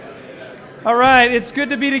All right, it's good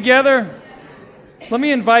to be together. Let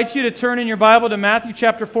me invite you to turn in your Bible to Matthew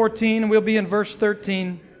chapter 14. We'll be in verse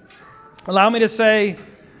 13. Allow me to say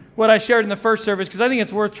what I shared in the first service, because I think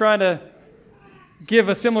it's worth trying to give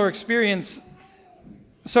a similar experience.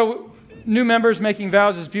 So, new members making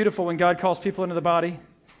vows is beautiful when God calls people into the body.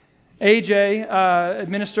 AJ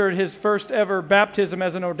administered his first ever baptism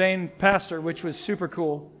as an ordained pastor, which was super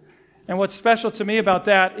cool. And what's special to me about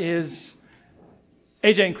that is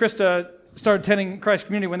AJ and Krista started attending Christ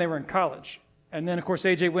Community when they were in college. And then, of course,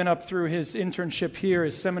 AJ went up through his internship here,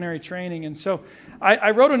 his seminary training. And so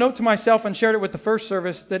I wrote a note to myself and shared it with the first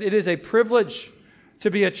service that it is a privilege to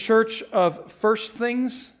be a church of first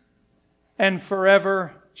things and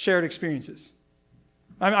forever shared experiences.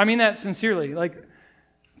 I mean that sincerely. Like,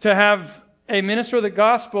 to have a minister of the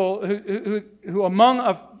gospel who among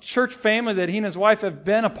a church family that he and his wife have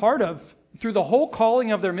been a part of through the whole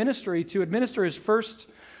calling of their ministry to administer his first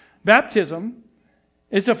baptism,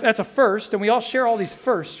 that's a first, and we all share all these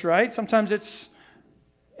firsts, right? Sometimes it's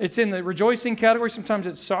in the rejoicing category, sometimes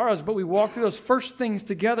it's sorrows, but we walk through those first things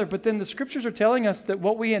together. But then the scriptures are telling us that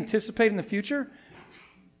what we anticipate in the future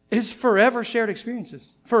is forever shared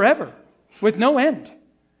experiences, forever, with no end.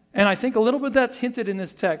 And I think a little bit that's hinted in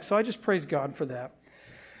this text, so I just praise God for that.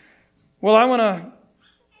 Well, I want to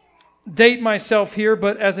date myself here,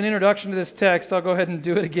 but as an introduction to this text, I'll go ahead and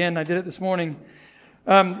do it again. I did it this morning.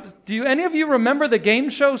 Do any of you remember the game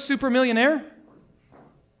show Super Millionaire?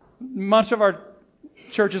 Much of our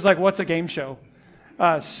church is like, what's a game show?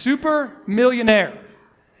 Super Millionaire.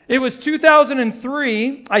 It was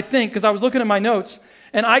 2003, I think, because I was looking at my notes,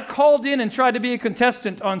 and I called in and tried to be a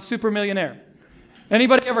contestant on Super Millionaire.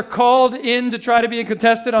 Anybody ever called in to try to be a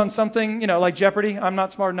contestant on something, like Jeopardy? I'm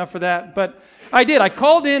not smart enough for that, but I did. I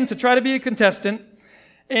called in to try to be a contestant,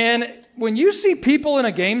 and when you see people in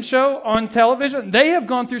a game show on television, they have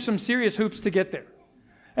gone through some serious hoops to get there.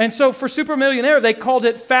 And so for Super Millionaire, they called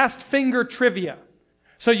it fast finger trivia.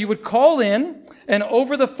 So you would call in, and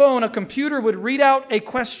over the phone, a computer would read out a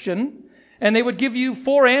question, and they would give you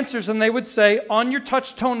 4 answers, and they would say, on your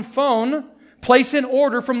touch-tone phone, place in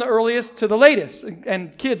order from the earliest to the latest.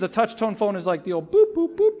 And kids, a touch-tone phone is like the old boop,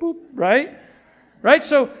 boop, boop, boop, right? Right?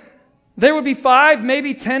 So there would be 5,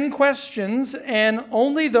 maybe 10 questions, and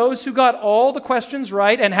only those who got all the questions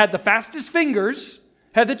right and had the fastest fingers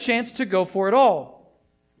had the chance to go for it all.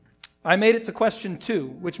 I made it to question 2,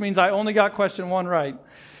 which means I only got question 1 right.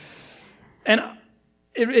 And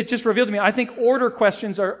it just revealed to me, I think order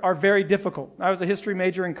questions are very difficult. I was a history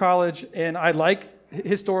major in college, and I like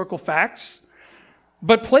historical facts.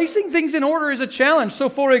 But placing things in order is a challenge. So,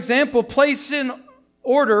 for example, place in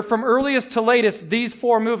order from earliest to latest these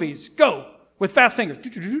 4 movies. Go with fast fingers.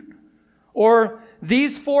 Or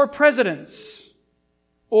these 4 presidents.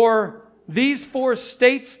 Or these 4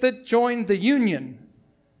 states that joined the Union.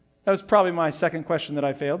 That was probably my second question that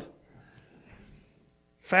I failed.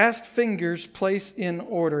 Fast fingers, place in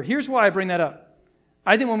order. Here's why I bring that up.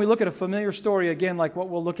 I think when we look at a familiar story, again, like what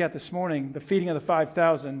we'll look at this morning, the feeding of the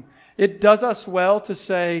 5,000, it does us well to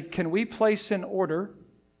say, can we place in order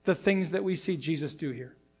the things that we see Jesus do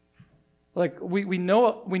here? Like, we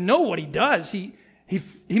know what he does. He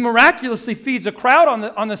miraculously feeds a crowd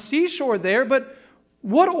on the seashore there, but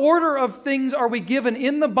what order of things are we given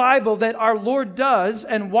in the Bible that our Lord does,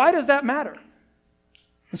 and why does that matter?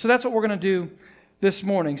 And so that's what we're going to do this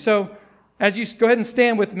morning. So as you go ahead and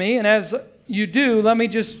stand with me, and as you do, let me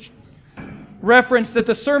just reference that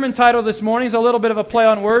the sermon title this morning is a little bit of a play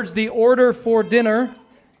on words, The Order for Dinner.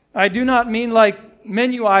 I do not mean like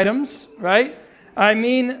menu items, right? I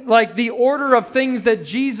mean like the order of things that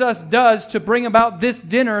Jesus does to bring about this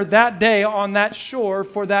dinner that day on that shore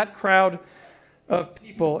for that crowd of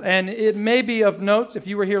people. And it may be of note, if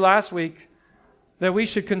you were here last week, that we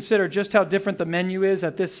should consider just how different the menu is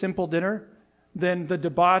at this simple dinner than the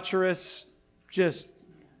debaucherous, just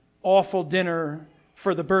awful dinner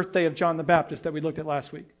for the birthday of John the Baptist that we looked at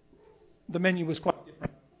last week. The menu was quite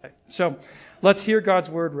different. So let's hear God's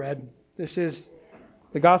word read. This is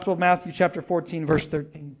the Gospel of Matthew chapter 14, verse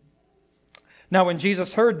 13. Now when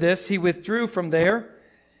Jesus heard this, he withdrew from there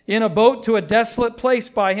in a boat to a desolate place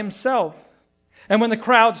by himself. And when the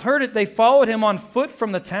crowds heard it, they followed him on foot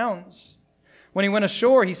from the towns. When he went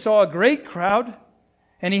ashore, he saw a great crowd,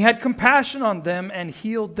 and he had compassion on them and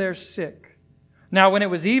healed their sick. Now when it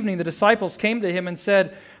was evening, the disciples came to him and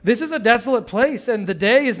said, "This is a desolate place, and the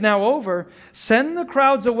day is now over. Send the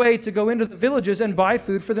crowds away to go into the villages and buy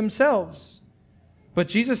food for themselves." But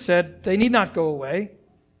Jesus said, "They need not go away.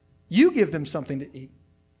 You give them something to eat."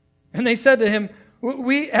 And they said to him,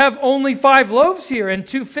 "We have only 5 loaves here and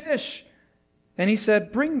 2 fish." And he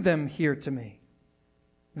said, "Bring them here to me."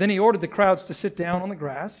 Then he ordered the crowds to sit down on the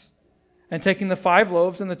grass. And taking the 5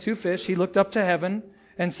 loaves and the 2 fish, he looked up to heaven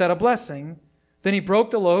and said a blessing. Then he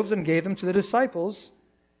broke the loaves and gave them to the disciples.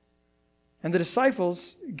 And the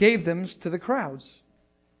disciples gave them to the crowds.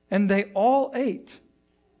 And they all ate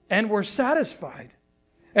and were satisfied.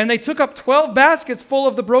 And they took up 12 baskets full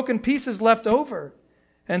of the broken pieces left over.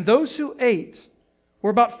 And those who ate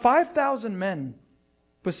were about 5,000 men,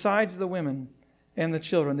 besides the women and the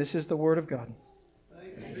children. This is the word of God.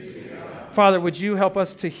 Father, would you help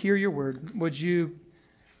us to hear your word? Would you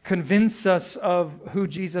convince us of who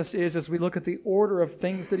Jesus is as we look at the order of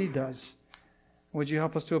things that he does? Would you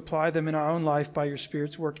help us to apply them in our own life by your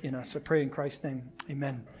Spirit's work in us? I pray in Christ's name.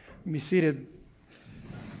 Amen. Be seated.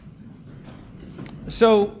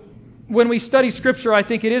 So, when we study Scripture, I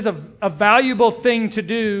think it is a valuable thing to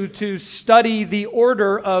do to study the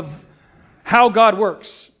order of how God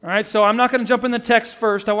works. All right, so I'm not going to jump in the text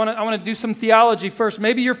first. I want to do some theology first.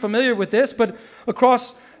 Maybe you're familiar with this, but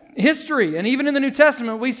across history and even in the New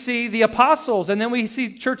Testament, we see the apostles and then we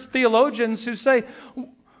see church theologians who say,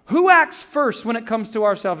 who acts first when it comes to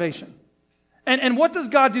our salvation? And what does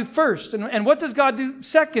God do first? And what does God do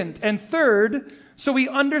second and third? So we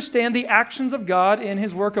understand the actions of God in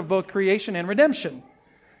his work of both creation and redemption.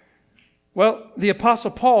 Well, the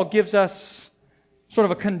Apostle Paul gives us sort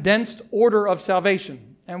of a condensed order of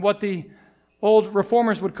salvation. And what the old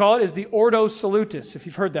reformers would call it is the Ordo Salutis, if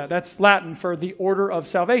you've heard that. That's Latin for the order of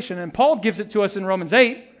salvation. And Paul gives it to us in Romans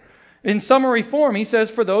 8. In summary form, he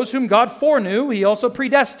says, for those whom God foreknew, he also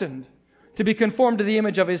predestined to be conformed to the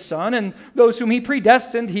image of his Son. And those whom he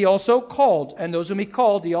predestined, he also called. And those whom he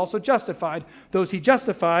called, he also justified. Those he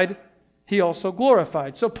justified, he also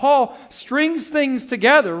glorified. So Paul strings things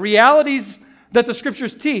together, realities that the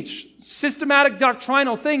Scriptures teach, systematic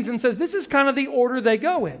doctrinal things, and says this is kind of the order they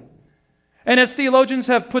go in. And as theologians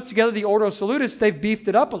have put together the Ordo Salutis, they've beefed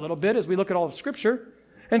it up a little bit as we look at all of Scripture.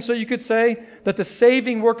 And so you could say that the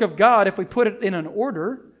saving work of God, if we put it in an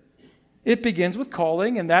order, it begins with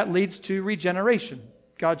calling, and that leads to regeneration.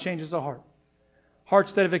 God changes a heart.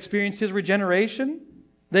 Hearts that have experienced his regeneration,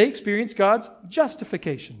 they experience God's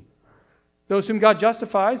justification. Those whom God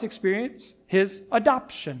justifies experience his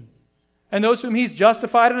adoption. And those whom he's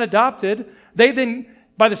justified and adopted, they then,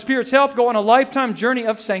 by the Spirit's help, go on a lifetime journey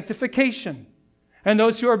of sanctification. And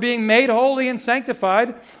those who are being made holy and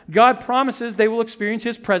sanctified, God promises they will experience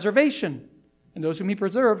his preservation. And those whom he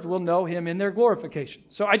preserved will know him in their glorification.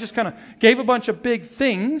 So I just kind of gave a bunch of big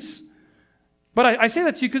things. But I say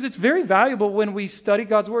that to you because it's very valuable when we study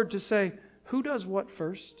God's Word to say, who does what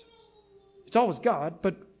first? It's always God,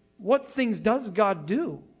 but what things does God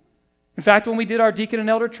do? In fact, when we did our deacon and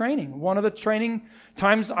elder training, one of the training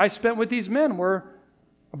times I spent with these men were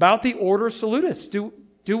about the Ordo Salutis.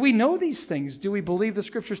 Do we know these things? Do we believe the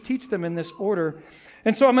Scriptures teach them in this order?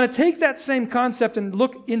 And so I'm going to take that same concept and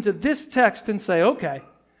look into this text and say, okay,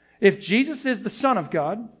 if Jesus is the Son of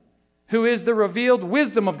God, who is the revealed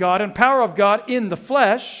wisdom of God and power of God in the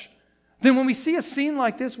flesh, then when we see a scene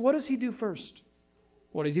like this, what does he do first?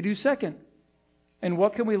 What does he do second? And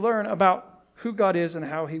what can we learn about who God is and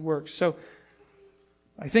how he works? So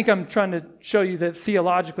I think I'm trying to show you that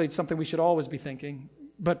theologically it's something we should always be thinking,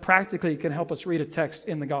 but practically it can help us read a text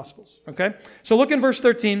in the Gospels. Okay? So look in verse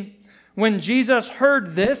 13. When Jesus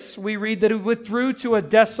heard this, we read that he withdrew to a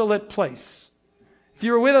desolate place. If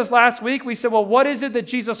you were with us last week, we said, well, what is it that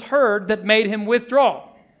Jesus heard that made him withdraw?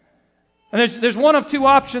 And there's one of two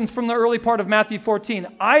options from the early part of Matthew 14.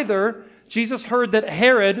 Either Jesus heard that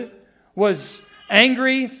Herod was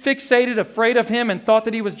angry, fixated, afraid of him, and thought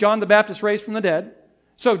that he was John the Baptist raised from the dead.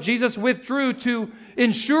 So Jesus withdrew to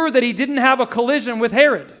ensure that he didn't have a collision with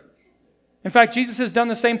Herod. In fact, Jesus has done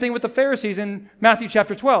the same thing with the Pharisees in Matthew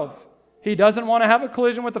chapter 12. He doesn't want to have a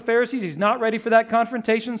collision with the Pharisees. He's not ready for that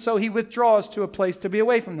confrontation, so he withdraws to a place to be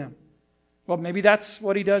away from them. Well, maybe that's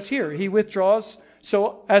what he does here. He withdraws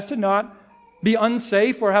so as to not be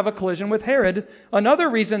unsafe or have a collision with Herod. Another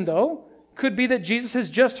reason, though, could be that Jesus has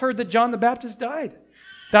just heard that John the Baptist died.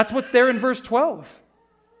 That's what's there in verse 12.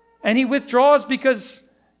 And he withdraws because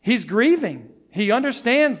he's grieving. He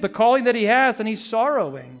understands the calling that he has and he's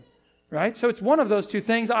sorrowing. Right? So it's one of those two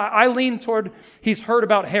things. I lean toward he's heard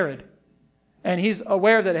about Herod. And he's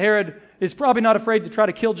aware that Herod is probably not afraid to try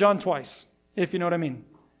to kill John twice, if you know what I mean.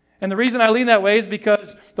 And the reason I lean that way is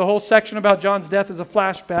because the whole section about John's death is a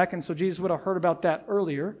flashback, and so Jesus would have heard about that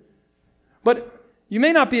earlier. But you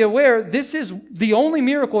may not be aware, this is the only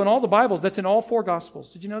miracle in all the Bibles that's in all 4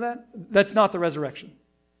 Gospels. Did you know that? That's not the resurrection.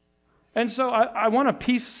 And so I want to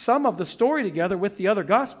piece some of the story together with the other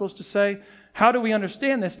Gospels to say, how do we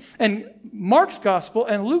understand this? And Mark's Gospel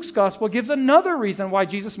and Luke's Gospel gives another reason why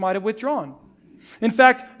Jesus might have withdrawn. In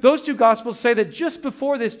fact, those two Gospels say that just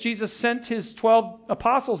before this, Jesus sent his 12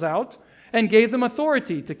 apostles out and gave them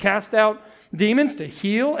authority to cast out demons, to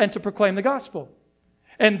heal, and to proclaim the gospel.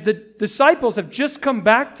 And the disciples have just come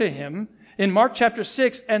back to him in Mark chapter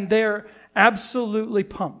 6, and they're absolutely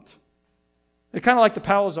pumped. They're kind of like the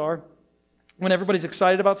Powells are. When everybody's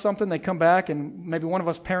excited about something, they come back, and maybe one of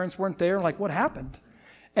us parents weren't there, like, what happened?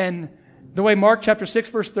 And the way Mark chapter 6,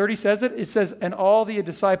 verse 30 says it, it says, and all the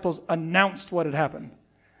disciples announced what had happened.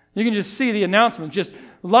 You can just see the announcement, just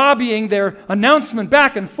lobbying their announcement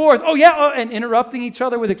back and forth. Oh, yeah, and interrupting each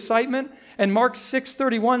other with excitement. And Mark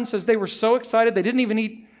 6:31 says they were so excited they didn't even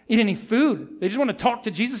eat any food. They just want to talk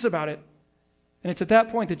to Jesus about it. And it's at that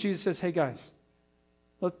point that Jesus says, hey, guys,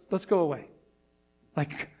 let's go away.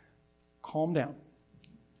 Like, calm down.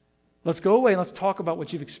 Let's go away and let's talk about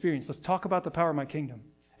what you've experienced. Let's talk about the power of my kingdom.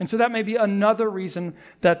 And so that may be another reason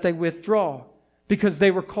that they withdraw, because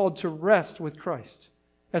they were called to rest with Christ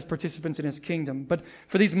as participants in his kingdom. But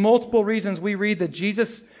for these multiple reasons, we read that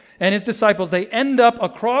Jesus and his disciples, they end up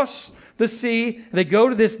across the sea. They go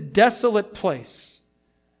to this desolate place.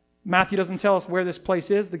 Matthew doesn't tell us where this place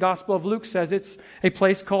is. The Gospel of Luke says it's a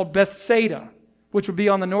place called Bethsaida, which would be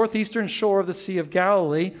on the northeastern shore of the Sea of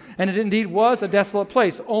Galilee. And it indeed was a desolate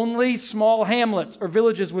place. Only small hamlets or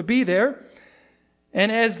villages would be there.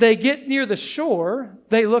 And as they get near the shore,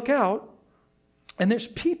 they look out, and there's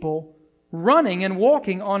people running and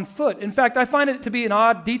walking on foot. In fact, I find it to be an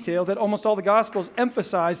odd detail that almost all the Gospels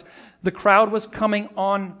emphasize the crowd was coming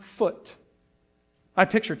on foot. I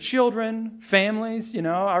picture children, families,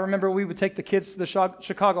 I remember we would take the kids to the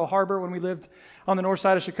Chicago Harbor when we lived on the north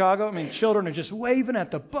side of Chicago. I mean, children are just waving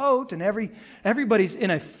at the boat, and everybody's in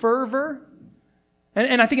a fervor.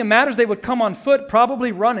 And I think it matters they would come on foot,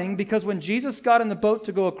 probably running, because when Jesus got in the boat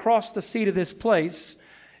to go across the sea to this place,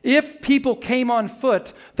 if people came on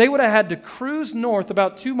foot, they would have had to cruise north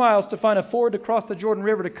about 2 miles to find a ford to cross the Jordan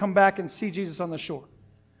River to come back and see Jesus on the shore.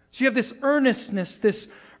 So you have this earnestness, this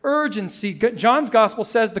urgency. John's gospel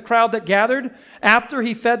says the crowd that gathered after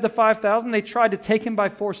he fed the 5,000, they tried to take him by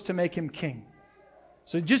force to make him king.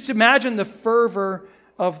 So just imagine the fervor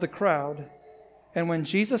of the crowd. And when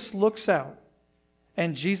Jesus looks out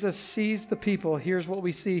and Jesus sees the people, here's what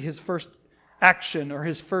we see his first action or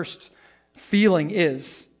his first feeling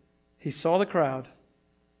is. He saw the crowd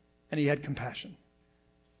and he had compassion.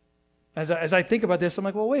 As I think about this, I'm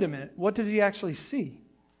like, well, wait a minute. What did he actually see?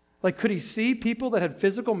 Like, could he see people that had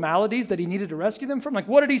physical maladies that he needed to rescue them from? Like,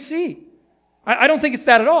 what did he see? I don't think it's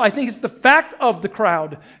that at all. I think it's the fact of the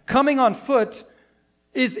crowd coming on foot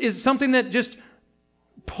is something that just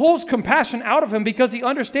pulls compassion out of him, because he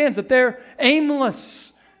understands that they're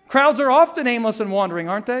aimless. Crowds are often aimless and wandering,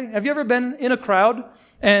 aren't they? Have you ever been in a crowd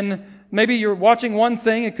and maybe you're watching one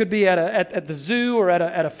thing? It could be at the zoo or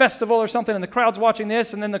at a festival or something, and the crowd's watching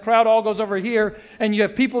this, and then the crowd all goes over here, and you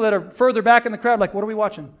have people that are further back in the crowd, like, what are we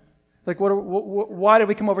watching? Like, why did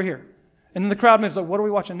we come over here? And then the crowd moves, like, what are we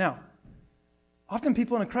watching now? Often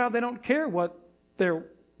people in a crowd, they don't care what they're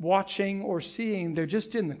watching or seeing. They're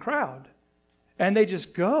just in the crowd. And they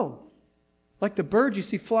just go. Like the birds you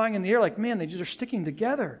see flying in the air, like, man, they're sticking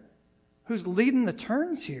together. Who's leading the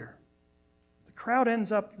turns here? The crowd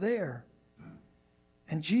ends up there.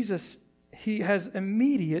 And Jesus, he has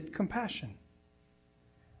immediate compassion.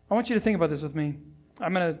 I want you to think about this with me.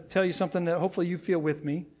 I'm going to tell you something that hopefully you feel with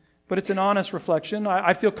me, but it's an honest reflection.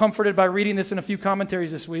 I feel comforted by reading this in a few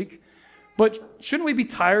commentaries this week. But shouldn't we be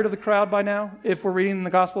tired of the crowd by now if we're reading the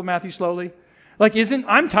Gospel of Matthew slowly? Like,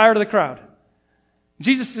 I'm tired of the crowd.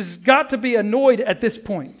 Jesus has got to be annoyed at this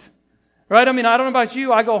point, right? I mean, I don't know about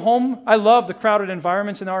you. I go home. I love the crowded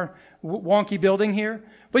environments in our wonky building here.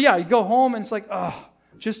 But yeah, you go home and it's like,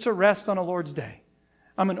 just to rest on a Lord's day.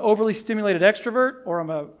 I'm an overly stimulated extrovert, or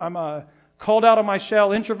I'm a called out of my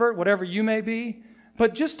shell introvert, whatever you may be.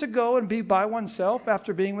 But just to go and be by oneself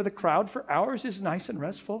after being with a crowd for hours is nice and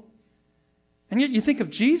restful. And yet you think of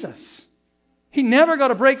Jesus. He never got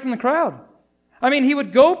a break from the crowd. I mean, he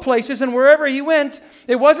would go places, and wherever he went,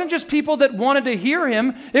 it wasn't just people that wanted to hear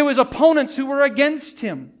him. It was opponents who were against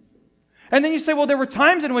him. And then you say, well, there were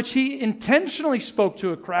times in which he intentionally spoke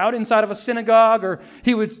to a crowd inside of a synagogue, or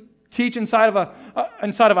he would teach inside of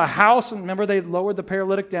a house. And remember, they lowered the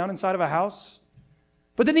paralytic down inside of a house.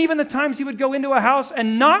 But then even the times he would go into a house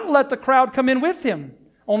and not let the crowd come in with him.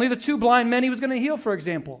 Only the 2 blind men he was going to heal, for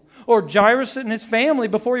example. Or Jairus and his family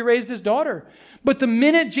before he raised his daughter. But the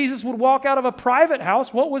minute Jesus would walk out of a private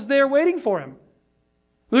house, what was there waiting for him?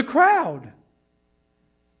 The crowd.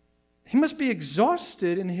 He must be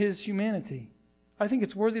exhausted in his humanity. I think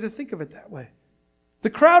it's worthy to think of it that way. The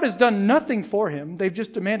crowd has done nothing for him. They've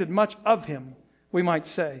just demanded much of him. we might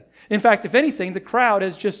say. In fact, if anything, the crowd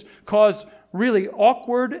has just caused really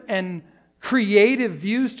awkward and creative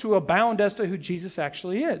views to abound as to who Jesus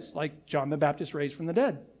actually is, like John the Baptist raised from the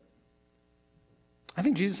dead. I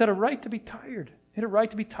think Jesus had a right to be tired. He had a right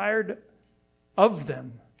to be tired of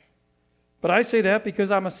them. But I say that because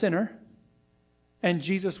I'm a sinner, and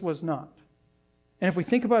Jesus was not. And if we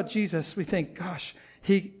think about Jesus, we think, gosh,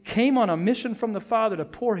 he came on a mission from the Father to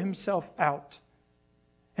pour himself out.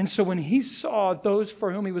 And so when he saw those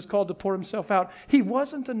for whom he was called to pour himself out, he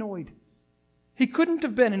wasn't annoyed. He couldn't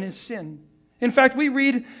have been in his sin. In fact, we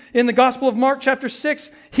read in the Gospel of Mark chapter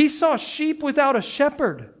 6, he saw sheep without a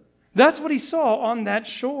shepherd. That's what he saw on that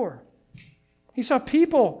shore. He saw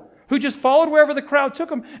people who just followed wherever the crowd took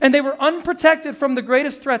them, and they were unprotected from the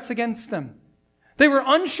greatest threats against them. They were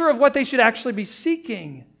unsure of what they should actually be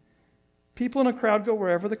seeking. People in a crowd go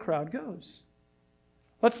wherever the crowd goes.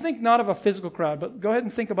 Let's think not of a physical crowd, but go ahead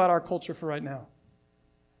and think about our culture for right now.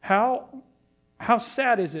 How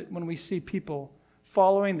sad is it when we see people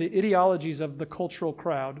following the ideologies of the cultural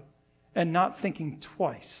crowd and not thinking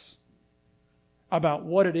twice about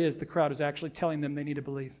what it is the crowd is actually telling them they need to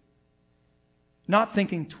believe? Not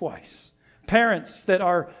thinking twice. Parents that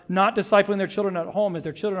are not discipling their children at home as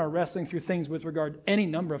their children are wrestling through things with regard to any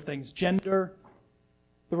number of things. Gender,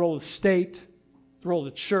 the role of the state, the role of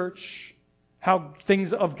the church, how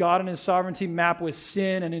things of God and His sovereignty map with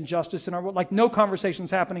sin and injustice in our world. Like no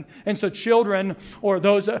conversation's happening. And so children or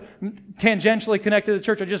those tangentially connected to the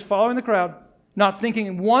church are just following the crowd, not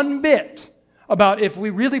thinking one bit about if we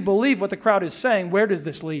really believe what the crowd is saying, where does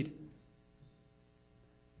this lead?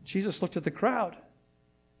 Jesus looked at the crowd,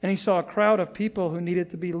 and He saw a crowd of people who needed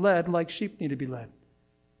to be led like sheep need to be led,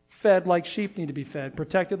 fed like sheep need to be fed,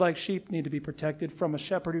 protected like sheep need to be protected from a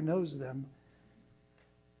shepherd who knows them.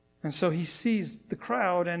 And so He sees the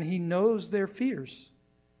crowd, and He knows their fears.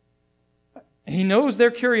 He knows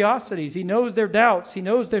their curiosities. He knows their doubts. He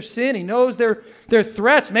knows their sin. He knows their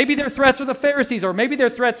threats. Maybe their threats are the Pharisees, or maybe their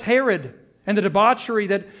threats Herod and the debauchery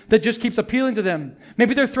that just keeps appealing to them.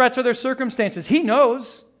 Maybe their threats are their circumstances. He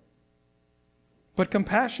knows. But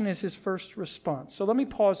compassion is His first response. So let me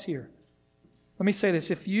pause here. Let me say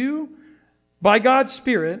this. If you, by God's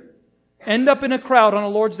Spirit, end up in a crowd on a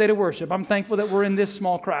Lord's Day to worship, I'm thankful that we're in this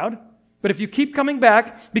small crowd. But if you keep coming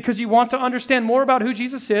back because you want to understand more about who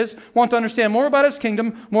Jesus is, want to understand more about His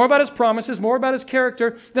kingdom, more about His promises, more about His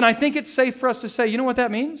character, then I think it's safe for us to say, you know what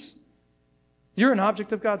that means? You're an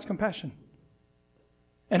object of God's compassion.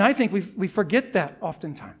 And I think we forget that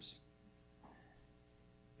oftentimes.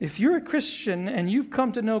 If you're a Christian and you've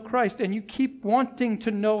come to know Christ and you keep wanting to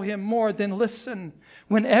know Him more, then listen.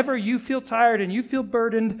 Whenever you feel tired and you feel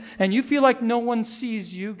burdened and you feel like no one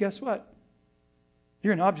sees you, guess what?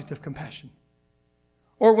 You're an object of compassion.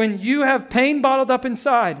 Or when you have pain bottled up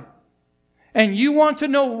inside and you want to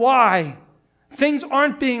know why things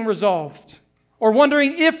aren't being resolved or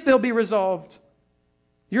wondering if they'll be resolved,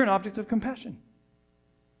 you're an object of compassion.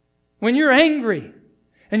 When you're angry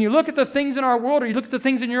and you look at the things in our world, or you look at the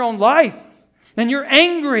things in your own life, and you're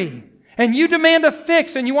angry, and you demand a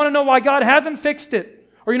fix, and you want to know why God hasn't fixed it,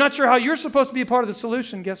 or you're not sure how you're supposed to be a part of the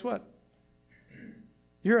solution, guess what?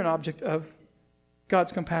 You're an object of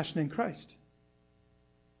God's compassion in Christ.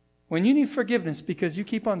 When you need forgiveness because you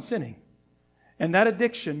keep on sinning, and that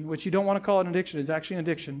addiction, which you don't want to call an addiction, is actually an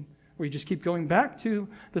addiction, where you just keep going back to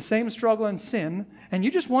the same struggle and sin, and you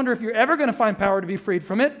just wonder if you're ever going to find power to be freed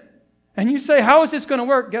from it, and you say, how is this going to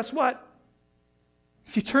work? Guess what?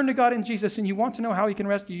 If you turn to God in Jesus and you want to know how He can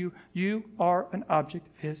rescue you, you are an object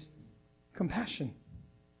of His compassion.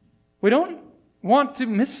 We don't want to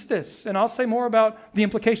miss this, and I'll say more about the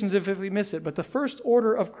implications if we miss it, but the first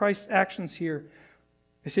order of Christ's actions here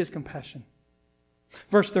is His compassion.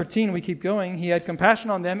 Verse 13, we keep going. He had compassion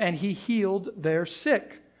on them, and He healed their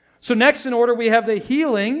sick. So next in order, we have the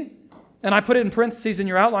healing, and I put it in parentheses in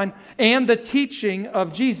your outline, and the teaching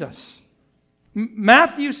of Jesus.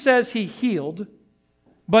 Matthew says He healed,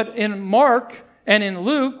 but in Mark and in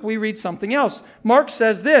Luke, we read something else. Mark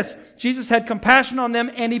says this: Jesus had compassion on them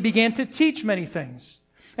and He began to teach many things.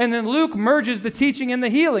 And then Luke merges the teaching and the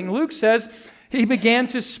healing. Luke says He began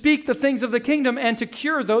to speak the things of the kingdom and to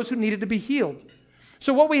cure those who needed to be healed.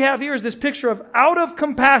 So what we have here is this picture of, out of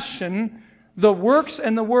compassion, the works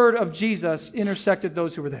and the word of Jesus intersected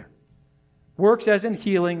those who were there. Works as in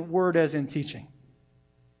healing, word as in teaching.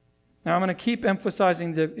 Now, I'm going to keep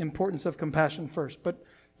emphasizing the importance of compassion first, but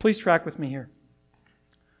please track with me here.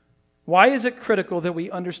 Why is it critical that we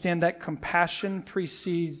understand that compassion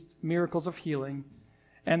precedes miracles of healing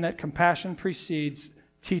and that compassion precedes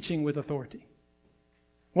teaching with authority?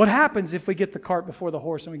 What happens if we get the cart before the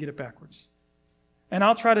horse and we get it backwards? And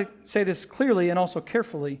I'll try to say this clearly and also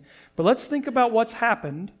carefully, but let's think about what's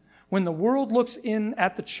happened when the world looks in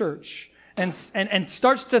at the church and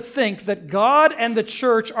starts to think that God and the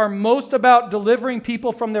church are most about delivering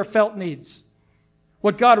people from their felt needs.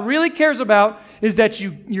 What God really cares about is that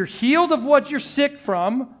you're healed of what you're sick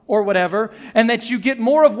from or whatever, and that you get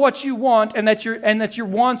more of what you want and that your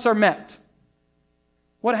wants are met.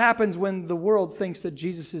 What happens when the world thinks that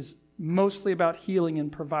Jesus is mostly about healing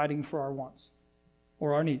and providing for our wants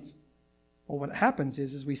or our needs? Well, what happens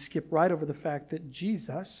is we skip right over the fact that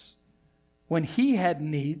Jesus, when he had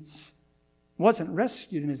needs, wasn't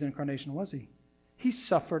rescued in his incarnation, was he? He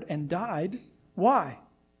suffered and died. Why?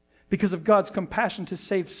 Because of God's compassion to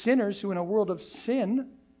save sinners who in a world of sin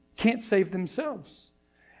can't save themselves.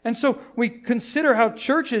 And so we consider how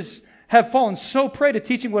churches have fallen so prey to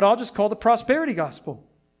teaching what I'll just call the prosperity gospel.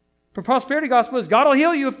 The prosperity gospel is God will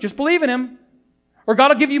heal you if just believe in him. Or God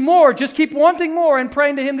will give you more. Just keep wanting more and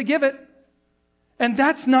praying to him to give it. And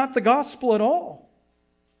that's not the gospel at all.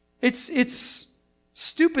 It's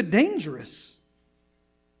stupid dangerous.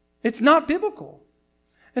 It's not biblical.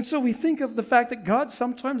 And so we think of the fact that God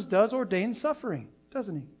sometimes does ordain suffering,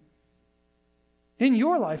 doesn't he? In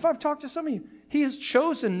your life, I've talked to some of you, he has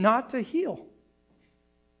chosen not to heal.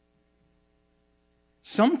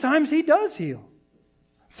 Sometimes he does heal.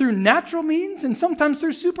 Through natural means and sometimes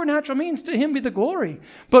through supernatural means, to him be the glory.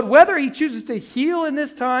 But whether he chooses to heal in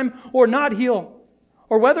this time or not heal,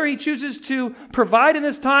 or whether he chooses to provide in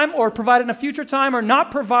this time or provide in a future time or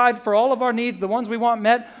not provide for all of our needs, the ones we want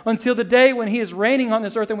met, until the day when he is reigning on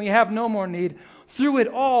this earth and we have no more need, through it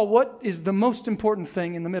all, what is the most important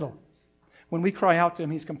thing in the middle? When we cry out to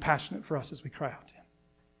him, he's compassionate for us as we cry out to him.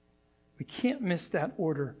 We can't miss that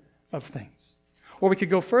order of things. Or we could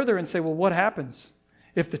go further and say, well, what happens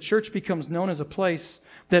if the church becomes known as a place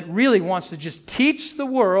that really wants to just teach the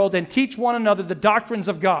world and teach one another the doctrines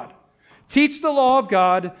of God? Teach the law of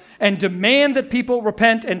God and demand that people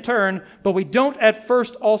repent and turn, but we don't at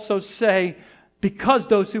first also say, because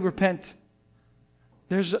those who repent,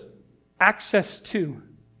 there's access to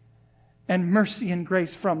and mercy and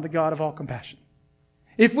grace from the God of all compassion.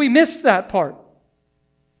 If we miss that part,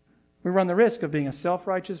 we run the risk of being a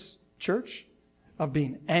self-righteous church, of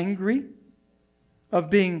being angry, of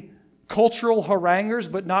being cultural haranguers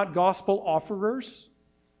but not gospel offerers.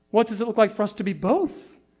 What does it look like for us to be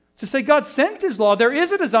both? To say God sent his law, there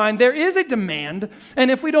is a design, there is a demand,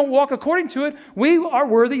 and if we don't walk according to it, we are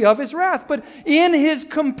worthy of his wrath. But in his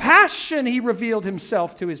compassion, he revealed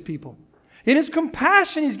himself to his people. In his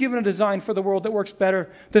compassion, he's given a design for the world that works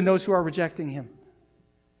better than those who are rejecting him.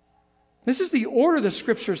 This is the order the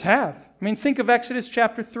scriptures have. I mean, think of Exodus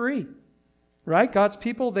chapter 3, right? God's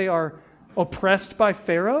people, they are oppressed by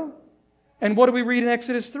Pharaoh. And what do we read in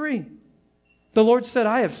Exodus 3? The Lord said,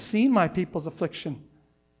 I have seen my people's affliction.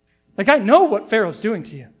 Like, I know what Pharaoh's doing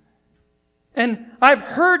to you. And I've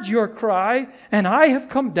heard your cry, and I have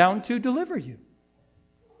come down to deliver you.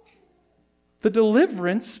 The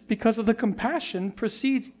deliverance, because of the compassion,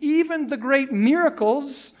 precedes even the great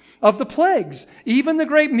miracles of the plagues, even the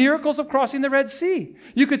great miracles of crossing the Red Sea.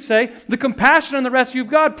 You could say the compassion and the rescue of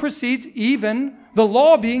God precedes even the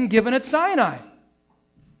law being given at Sinai.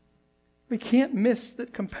 We can't miss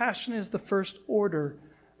that compassion is the first order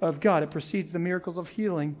of God. It precedes the miracles of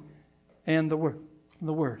healing and the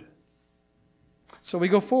Word. So we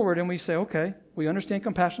go forward and we say, okay, we understand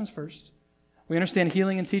compassion's first. We understand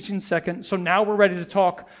healing and teaching second. So now we're ready to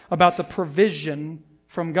talk about the provision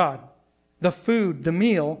from God. The food, the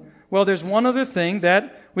meal. Well, there's one other thing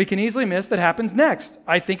that we can easily miss that happens next.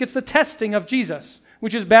 I think it's the testing of Jesus,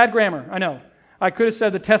 which is bad grammar, I know. I could have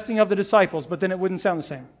said the testing of the disciples, but then it wouldn't sound the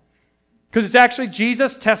same. Because it's actually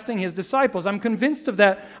Jesus testing his disciples. I'm convinced of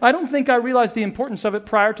that. I don't think I realized the importance of it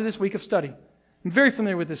prior to this week of study. I'm very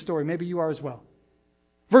familiar with this story. Maybe you are as well.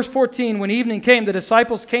 Verse 14, when evening came, the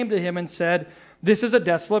disciples came to him and said, this is a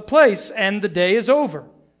desolate place, and the day is over.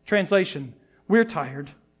 Translation, we're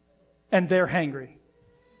tired, and they're hangry.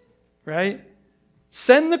 Right?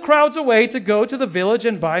 Send the crowds away to go to the village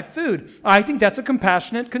and buy food. I think that's a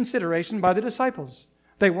compassionate consideration by the disciples.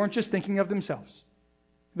 They weren't just thinking of themselves.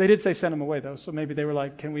 They did say send them away, though, so maybe they were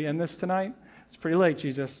like, can we end this tonight? It's pretty late,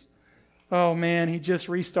 Jesus. Oh, man, he just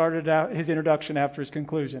restarted out his introduction after his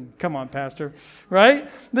conclusion. Come on, Pastor. Right?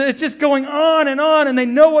 It's just going on, and they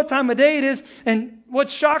know what time of day it is. And what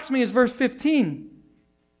shocks me is verse 15.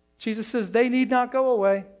 Jesus says, they need not go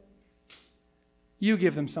away. You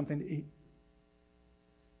give them something to eat.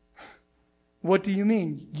 What do you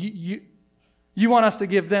mean? You want us to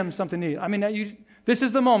give them something to eat? I mean, this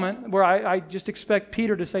is the moment where I just expect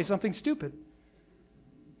Peter to say something stupid.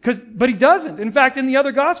 But he doesn't. In fact, in the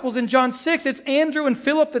other Gospels, in John 6, it's Andrew and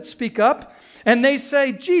Philip that speak up, and they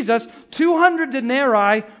say, Jesus, 200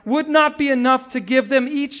 denarii would not be enough to give them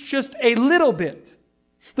each just a little bit.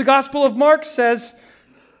 The Gospel of Mark says,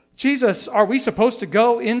 Jesus, are we supposed to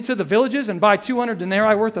go into the villages and buy 200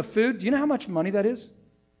 denarii worth of food? Do you know how much money that is?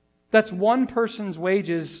 That's one person's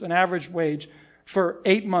wages, an average wage, for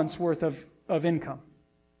 8 months' worth of income.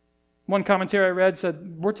 One commentary I read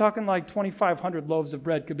said, we're talking like 2,500 loaves of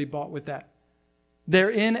bread could be bought with that. They're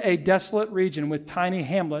in a desolate region with tiny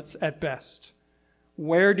hamlets at best.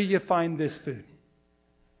 Where do you find this food?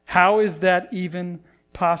 How is that even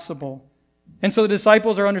possible? And so the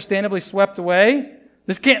disciples are understandably swept away.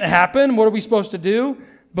 This can't happen. What are we supposed to do?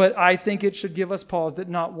 But I think it should give us pause that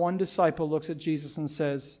not one disciple looks at Jesus and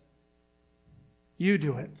says, you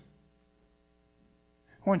do it.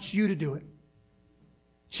 I want you to do it.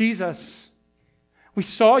 Jesus, we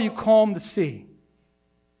saw you calm the sea.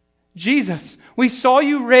 Jesus, we saw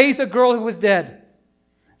you raise a girl who was dead.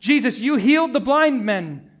 Jesus, you healed the blind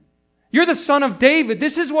men. You're the Son of David.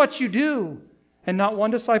 This is what you do. And not one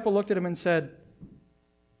disciple looked at him and said,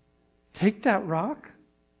 take that rock.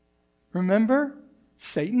 Remember,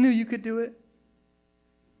 Satan knew you could do it.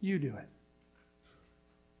 You do it.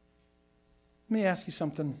 Let me ask you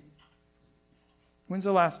something. When's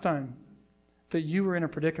the last time that you were in a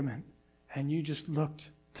predicament and you just looked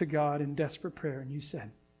to God in desperate prayer and you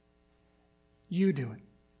said, you do it.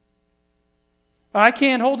 I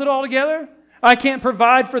can't hold it all together. I can't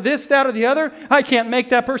provide for this, that, or the other. I can't make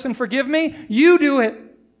that person forgive me. You do it.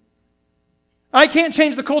 I can't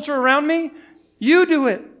change the culture around me. You do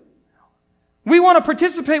it. We want to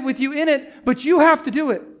participate with you in it, but you have to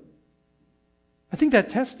do it. I think that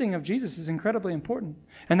testing of Jesus is incredibly important.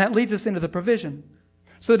 And that leads us into the provision.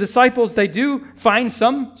 So the disciples, they do find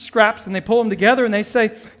some scraps and they pull them together and they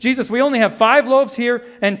say, Jesus, we only have 5 loaves here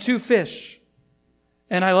and 2 fish.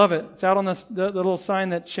 And I love it. It's out on the little sign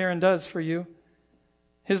that Sharon does for you.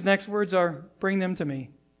 His next words are, bring them to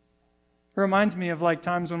me. It reminds me of like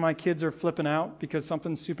times when my kids are flipping out because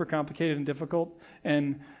something's super complicated and difficult.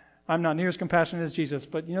 And I'm not near as compassionate as Jesus.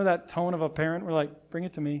 But you know that tone of a parent? We're like, bring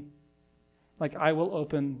it to me. Like, I will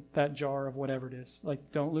open that jar of whatever it is.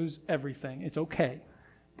 Like, don't lose everything. It's okay.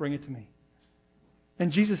 Bring it to me.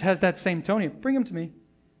 And Jesus has that same tone. Bring him to me.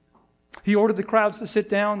 He ordered the crowds to sit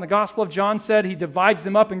down. The Gospel of John said he divides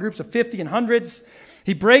them up in groups of 50 and hundreds.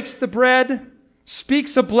 He breaks the bread,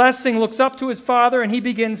 speaks a blessing, looks up to his Father, and he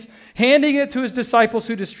begins handing it to his disciples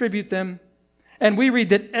who distribute them. And we read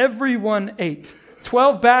that everyone ate.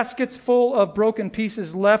 12 baskets full of broken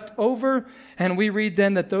pieces left over. And we read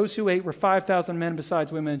then that those who ate were 5,000 men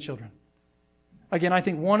besides women and children. Again, I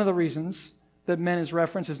think one of the reasons that men is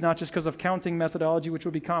referenced is not just because of counting methodology, which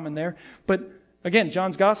would be common there, but again,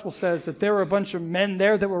 John's gospel says that there were a bunch of men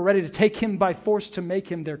there that were ready to take him by force to make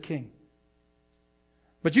him their king.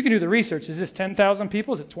 But you can do the research. Is this 10,000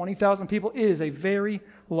 people? Is it 20,000 people? It is a very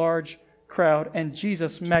large crowd, and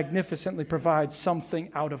Jesus magnificently provides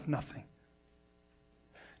something out of nothing.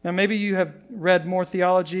 Now, maybe you have read more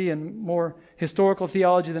theology and more historical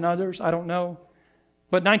theology than others. I don't know.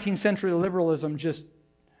 But 19th century liberalism just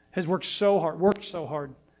has worked so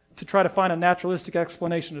hard to try to find a naturalistic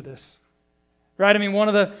explanation to this. Right? I mean, one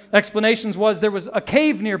of the explanations was there was a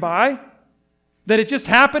cave nearby, that it just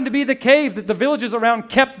happened to be the cave that the villages around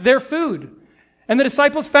kept their food. And the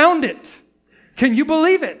disciples found it. Can you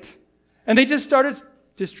believe it? And they just started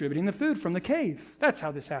distributing the food from the cave. That's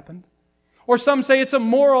how this happened. Or some say it's a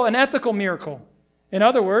moral and ethical miracle. In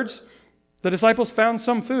other words, the disciples found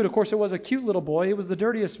some food. Of course, it was a cute little boy. It was the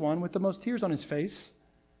dirtiest one with the most tears on his face.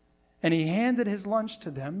 And he handed his lunch to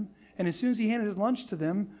them. And as soon as he handed his lunch to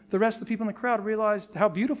them, the rest of the people in the crowd realized how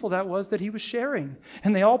beautiful that was that he was sharing.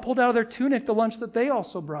 And they all pulled out of their tunic the lunch that they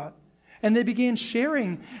also brought. And they began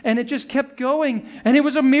sharing. And it just kept going. And it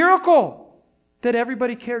was a miracle that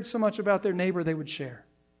everybody cared so much about their neighbor they would share.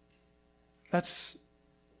 That's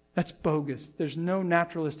bogus. There's no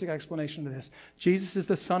naturalistic explanation to this. Jesus is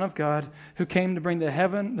the Son of God who came to bring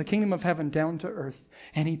the kingdom of heaven down to earth.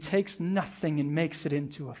 And he takes nothing and makes it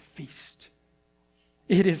into a feast.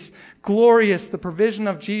 It is glorious, the provision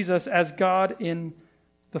of Jesus as God in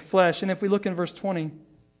the flesh. And if we look in verse 20,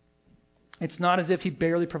 it's not as if he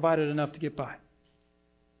barely provided enough to get by.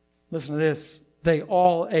 Listen to this. They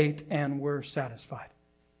all ate and were satisfied.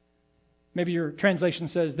 Maybe your translation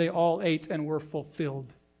says they all ate and were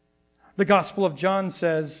fulfilled. The Gospel of John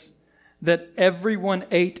says that everyone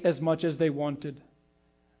ate as much as they wanted,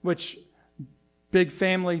 which big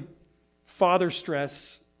family father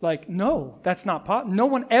stress, like, no, that's not possible. No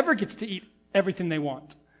one ever gets to eat everything they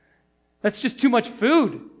want. That's just too much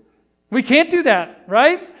food. We can't do that,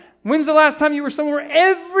 right? When's the last time you were somewhere where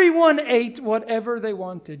everyone ate whatever they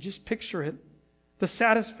wanted? Just picture it. The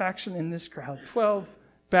satisfaction in this crowd. 12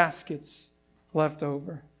 baskets left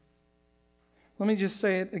over. Let me just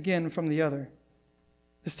say it again from the other.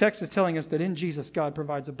 This text is telling us that in Jesus, God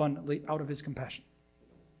provides abundantly out of His compassion.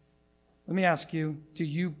 Let me ask you, do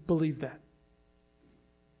you believe that?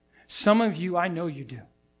 Some of you, I know you do.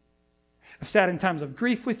 I've sat in times of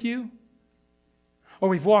grief with you, or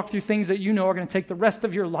we've walked through things that you know are going to take the rest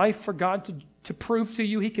of your life for God to prove to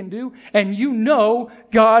you He can do, and you know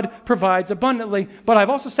God provides abundantly. But I've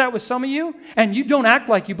also sat with some of you, and you don't act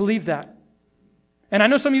like you believe that. And I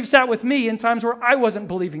know some of you have sat with me in times where I wasn't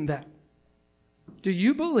believing that. Do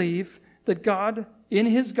you believe that God, in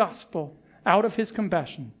His gospel, out of His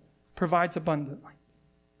compassion, provides abundantly?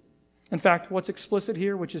 In fact, what's explicit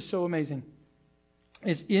here, which is so amazing,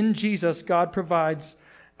 is in Jesus, God provides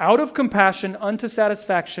out of compassion unto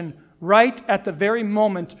satisfaction right at the very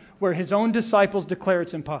moment where His own disciples declare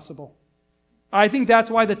it's impossible. I think that's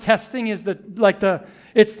why the testing is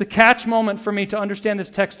it's the catch moment for me to understand this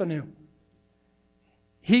text anew.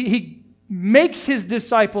 He makes His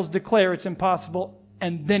disciples declare it's impossible,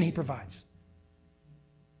 and then He provides.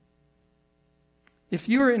 If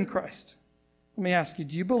you are in Christ, let me ask you,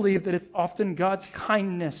 do you believe that it's often God's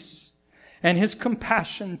kindness and His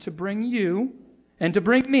compassion to bring you and to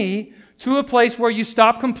bring me to a place where you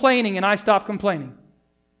stop complaining and I stop complaining?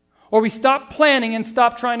 Or we stop planning and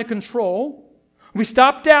stop trying to control. We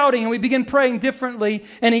stop doubting and we begin praying differently,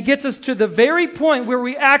 and He gets us to the very point where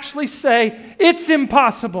we actually say, it's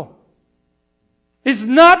impossible. It's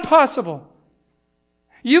not possible.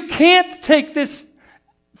 You can't take this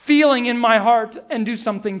feeling in my heart and do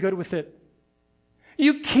something good with it.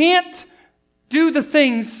 You can't do the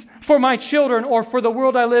things for my children or for the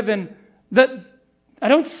world I live in that I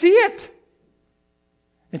don't see it.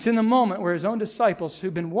 It's in the moment where His own disciples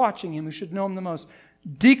who've been watching Him, who should know Him the most,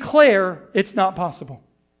 declare it's not possible,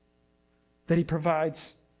 that He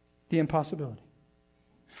provides the impossibility.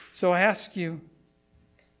 So I ask you,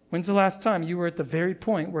 when's the last time you were at the very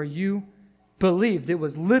point where you believed it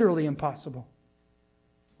was literally impossible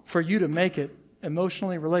for you to make it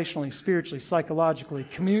emotionally, relationally, spiritually, psychologically,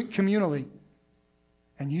 communally,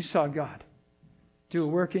 and you saw God do a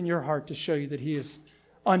work in your heart to show you that He is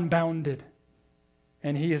unbounded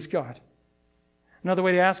and He is God? Another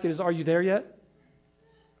way to ask it is, are you there yet?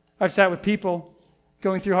 I've sat with people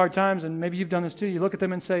going through hard times, and maybe you've done this too. You look at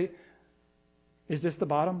them and say, is this the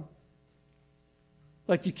bottom?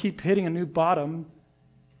 Like you keep hitting a new bottom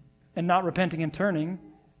and not repenting and turning,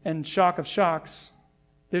 and shock of shocks,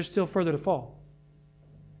 there's still further to fall.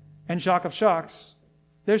 And shock of shocks,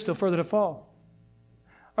 there's still further to fall.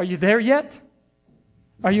 Are you there yet?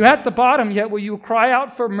 Are you at the bottom yet? Will you cry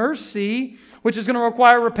out for mercy, which is going to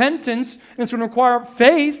require repentance, and it's going to require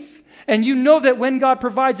faith, and you know that when God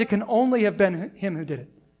provides, it can only have been Him who did it.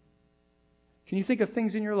 Can you think of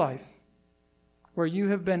things in your life where you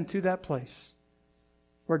have been to that place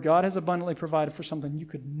where God has abundantly provided for something you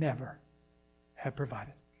could never have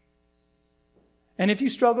provided? And if you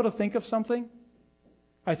struggle to think of something,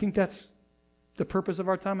 I think that's the purpose of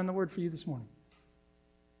our time in the Word for you this morning.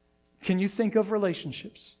 Can you think of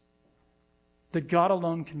relationships that God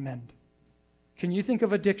alone can mend? Can you think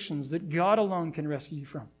of addictions that God alone can rescue you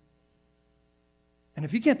from? And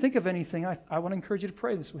if you can't think of anything, I want to encourage you to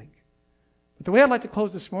pray this week. But the way I'd like to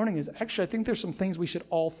close this morning is, actually, I think there's some things we should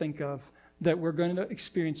all think of that we're going to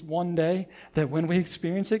experience one day, that when we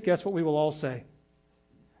experience it, guess what we will all say?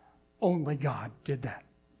 Only God did that.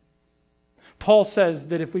 Paul says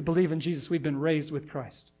that if we believe in Jesus, we've been raised with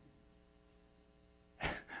Christ.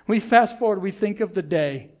 We fast forward, we think of the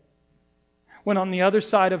day when on the other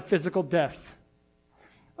side of physical death,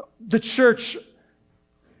 the church,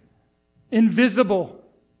 invisible,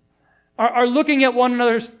 are looking at one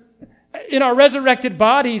another in our resurrected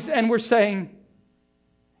bodies, and we're saying,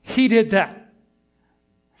 He did that.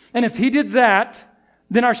 And if He did that,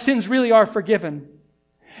 then our sins really are forgiven.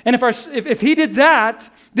 And if He did that,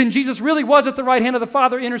 then Jesus really was at the right hand of the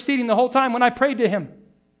Father interceding the whole time when I prayed to Him.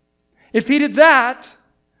 If He did that,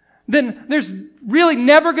 then there's really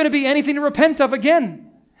never going to be anything to repent of again.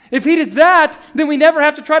 If He did that, then we never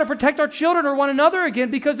have to try to protect our children or one another again,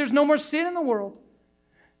 because there's no more sin in the world.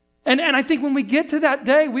 And I think when we get to that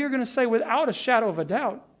day, we are going to say without a shadow of a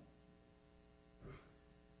doubt,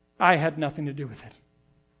 I had nothing to do with it.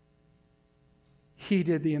 He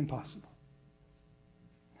did the impossible.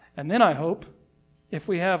 And then I hope, if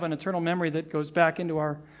we have an eternal memory that goes back into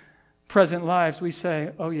our present lives, we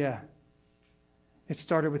say, oh yeah, it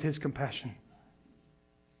started with His compassion.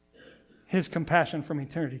 His compassion from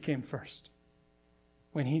eternity came first,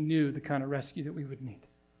 when He knew the kind of rescue that we would need.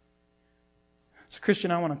 So,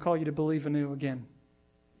 Christian, I want to call you to believe anew again.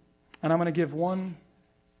 And I'm going to give one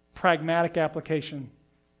pragmatic application.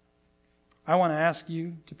 I want to ask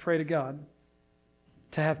you to pray to God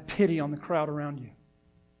to have pity on the crowd around you.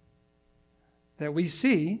 That we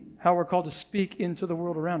see how we're called to speak into the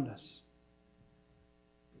world around us.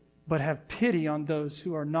 But have pity on those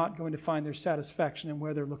who are not going to find their satisfaction in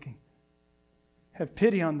where they're looking. Have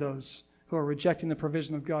pity on those who are rejecting the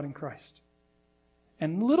provision of God in Christ.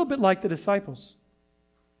 And a little bit like the disciples,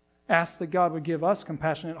 ask that God would give us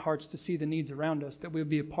compassionate hearts to see the needs around us, that we would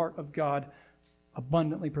be a part of God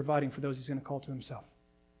abundantly providing for those He's going to call to Himself.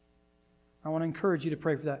 I want to encourage you to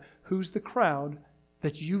pray for that. Who's the crowd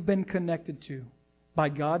that you've been connected to by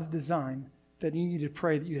God's design that you need to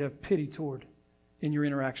pray that you'd have pity toward in your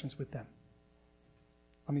interactions with them?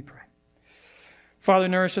 Let me pray. Father,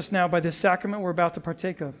 nourish us now by this sacrament we're about to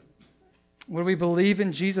partake of. Would we believe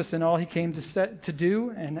in Jesus and all He came to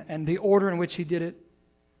do and the order in which He did it?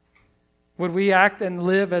 Would we act and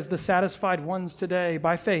live as the satisfied ones today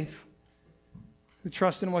by faith, who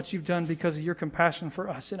trust in what You've done because of Your compassion for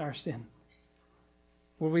us in our sin?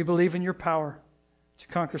 Would we believe in Your power to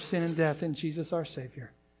conquer sin and death in Jesus our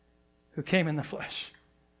Savior, who came in the flesh,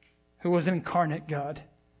 who was an incarnate God,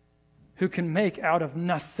 who can make out of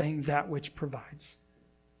nothing that which provides?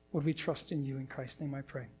 Would we trust in You? In Christ's name I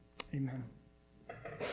pray. Amen.